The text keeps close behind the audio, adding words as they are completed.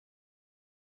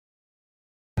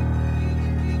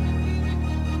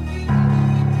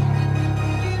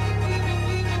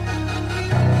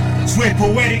Swiff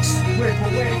Poetiks.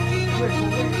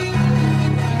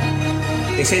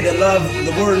 They say that love,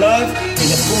 the word love,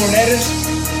 is a 4 letters,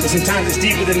 but sometimes it's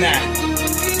deeper than that.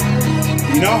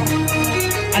 You know?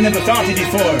 I never thought it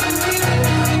before.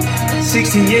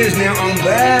 16 years now, I'm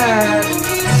back.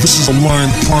 This is a Lion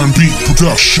Prime Beat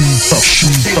production.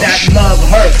 Say that love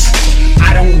hurts.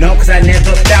 I don't know, cause I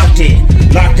never felt it.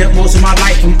 Locked up most of my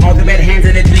life from all the bad hands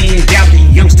that have been dealt. The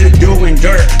youngster doing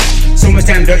dirt. So much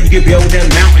time dirt you could build a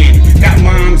mountain. Got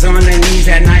moms on their knees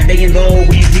at night begging Lord,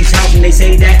 will you please help? And they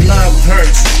say that love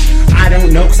hurts. I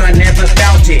don't know, cause I never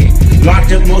felt it.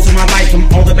 Locked up most of my life from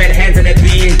all the bad hands that have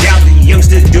been dealt. The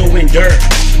youngster doing dirt.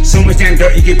 So much damn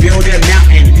dirt you could build a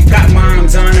mountain. Got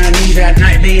moms on her knees at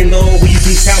night begging Lord, will you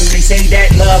please help? And they say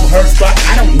that love hurts, but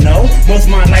I don't know. Most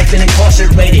of my life been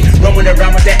incarcerated, roaming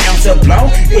around with that ounce of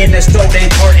blow in the stove and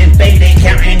cart and faded,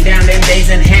 counting down them days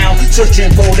in hell,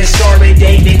 searching for the sorry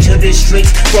day into the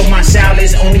streets. From my cell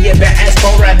is only about as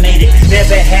far I made it.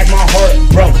 Never had my heart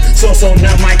broke, so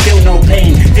numb I feel no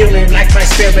pain. Feeling like my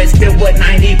spirit's filled with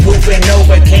 90 proof and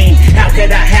overcame. How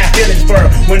could I have feelings for her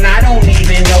when I don't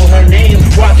even know her name?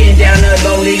 Walking down a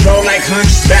lonely road like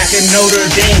hunchback in Notre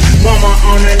Dame. Mama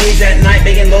on her knees at night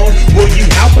begging Lord, will you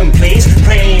help him please?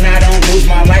 Praying I don't lose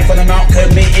my life when I'm out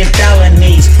committing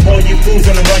felonies. All you fools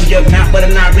wanna run your mouth but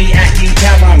I'm not react, you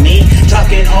tell on me.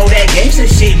 Talking all that gangsta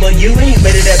shit but you ain't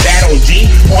ready to battle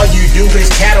G. All you do is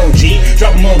tattle G.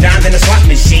 Drop more down than a slot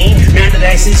machine. Now that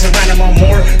I see surrounded by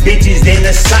more bitches than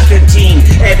a soccer team.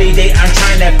 Every day I'm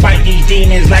trying to fight these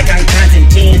demons like I'm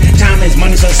Constantine. Time is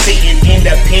money so Satan in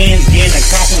the pens getting a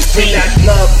coffin free. That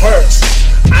love hurts.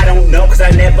 I don't know cause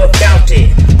I never felt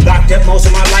it. Locked up most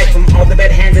of my life from all the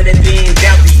bad hands that have been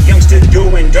dealt. The youngster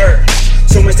doing dirt.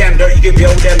 So much damn dirt you could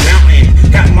build a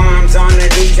mountain. Got moms on their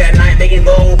knees at night begging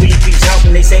Lord, will you please help?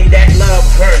 And they say that love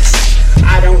hurts.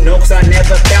 I don't know cause I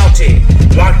never felt it.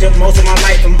 Locked up most of my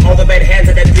life from all the bad hands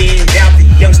that have been dealt. The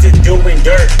youngster doing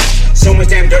dirt. So much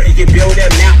damn dirt you could build a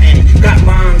mountain. Got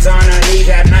moms on her knees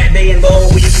at night begging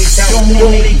Lord, will you please help? The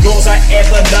only girls I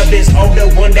ever loved is all the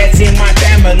one that's in my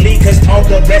family, cause all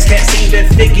the rest can't seem to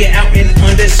figure out and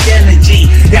understand the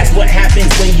G. That's what happens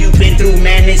when you've been through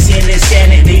madness and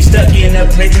insanity. Stuck in a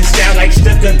prison style like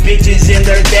stuck up bitches in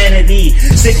their vanity.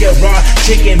 Sick of raw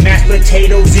chicken, mashed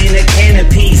potatoes in a can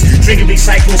of peas. Drinking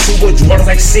recycled sewage water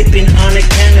like sipping on a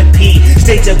canopy.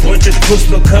 States a bunch of crooks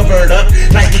but covered up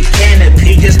like a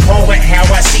canopy. Just call it how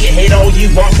I see it, hate all you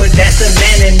want, but that's the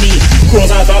man in me.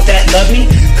 Girls I thought that loved me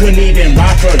couldn't even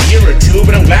rock for a year or two,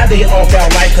 but I'm glad they all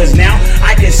felt right, cause now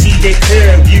I can see the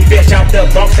clear view. Bitch out the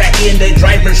box back in the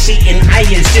driver's seat and I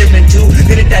am steering too.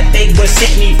 Did it that they would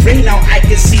set me free, now I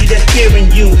can see the fear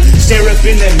in you. Stare up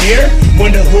in the mirror,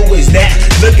 wonder who is that?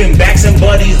 Looking back,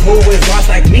 somebody who is lost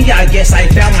like me. I guess I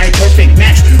found my perfect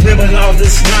match. Ribbon all the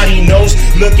snotty nose,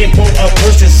 looking for a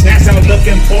person snatch. I'm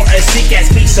looking for a sick ass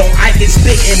beat so I can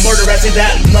spit and murder. I say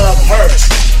that love hurts.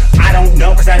 I don't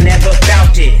know cause I never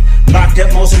felt it. Locked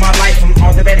up most of my life from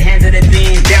all the bad hands that have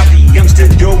been dealt. The youngster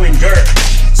doing dirt.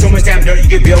 So much damn dirt you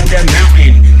could build a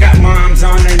mountain. Got moms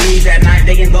on their knees at night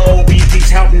begging Lord, will you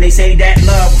please help? And they say that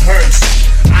love hurts.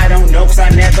 I don't know cause I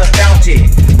never felt it.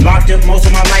 Locked up most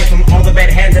of my life from all the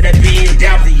bad hands that have been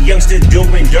dealt. The youngster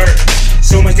doing dirt.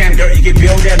 So much damn dirt you could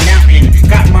build a mountain.